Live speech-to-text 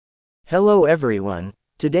Hello everyone,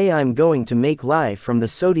 today I'm going to make lye from the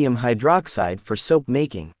sodium hydroxide for soap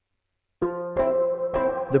making.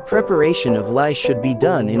 The preparation of lye should be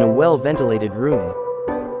done in a well-ventilated room.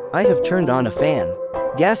 I have turned on a fan.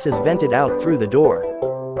 Gas is vented out through the door.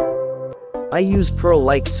 I use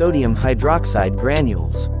pearl-like sodium hydroxide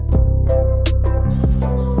granules.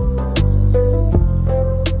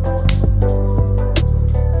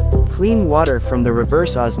 Clean water from the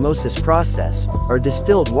reverse osmosis process, or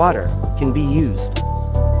distilled water, can be used.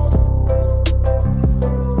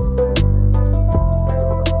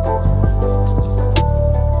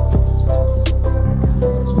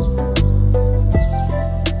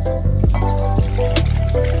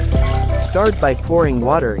 Start by pouring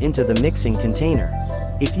water into the mixing container.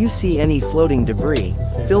 If you see any floating debris,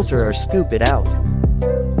 filter or scoop it out.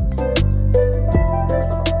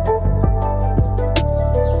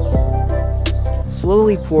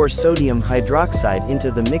 Slowly pour sodium hydroxide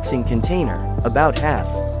into the mixing container, about half.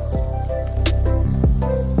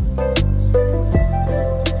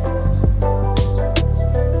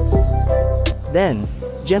 Then,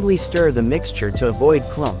 gently stir the mixture to avoid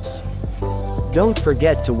clumps. Don't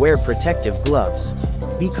forget to wear protective gloves.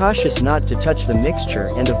 Be cautious not to touch the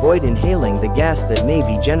mixture and avoid inhaling the gas that may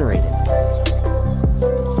be generated.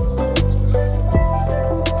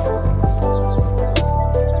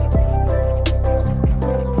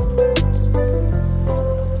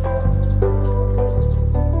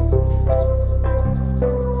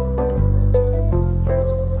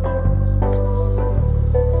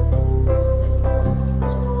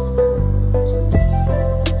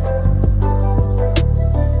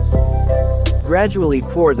 Gradually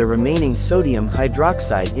pour the remaining sodium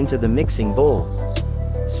hydroxide into the mixing bowl.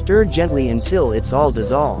 Stir gently until it's all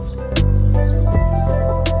dissolved.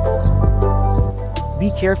 Be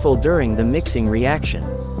careful during the mixing reaction.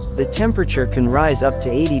 The temperature can rise up to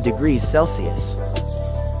 80 degrees Celsius.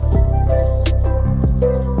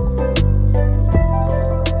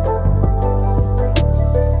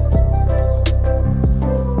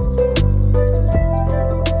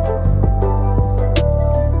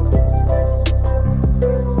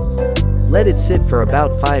 Let it sit for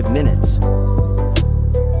about 5 minutes.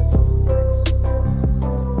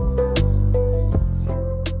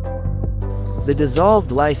 The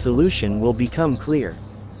dissolved lye solution will become clear.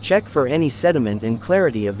 Check for any sediment and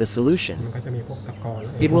clarity of the solution.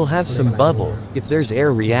 It will have some bubble if there's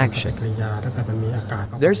air reaction.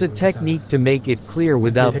 There's a technique to make it clear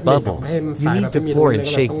without bubbles. You need to pour and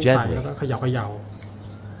shake gently.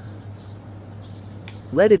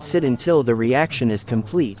 Let it sit until the reaction is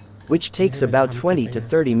complete, which takes about 20 to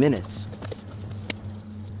 30 minutes.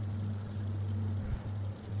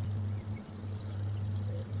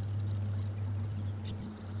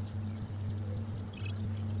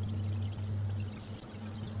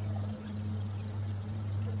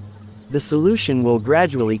 The solution will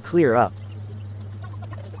gradually clear up.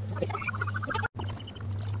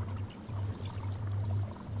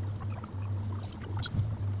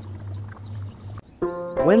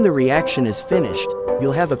 When the reaction is finished,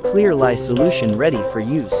 you'll have a clear lye solution ready for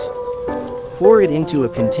use. Pour it into a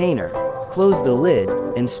container, close the lid,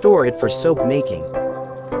 and store it for soap making.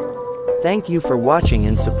 Thank you for watching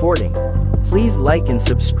and supporting. Please like and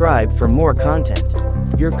subscribe for more content.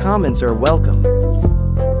 Your comments are welcome.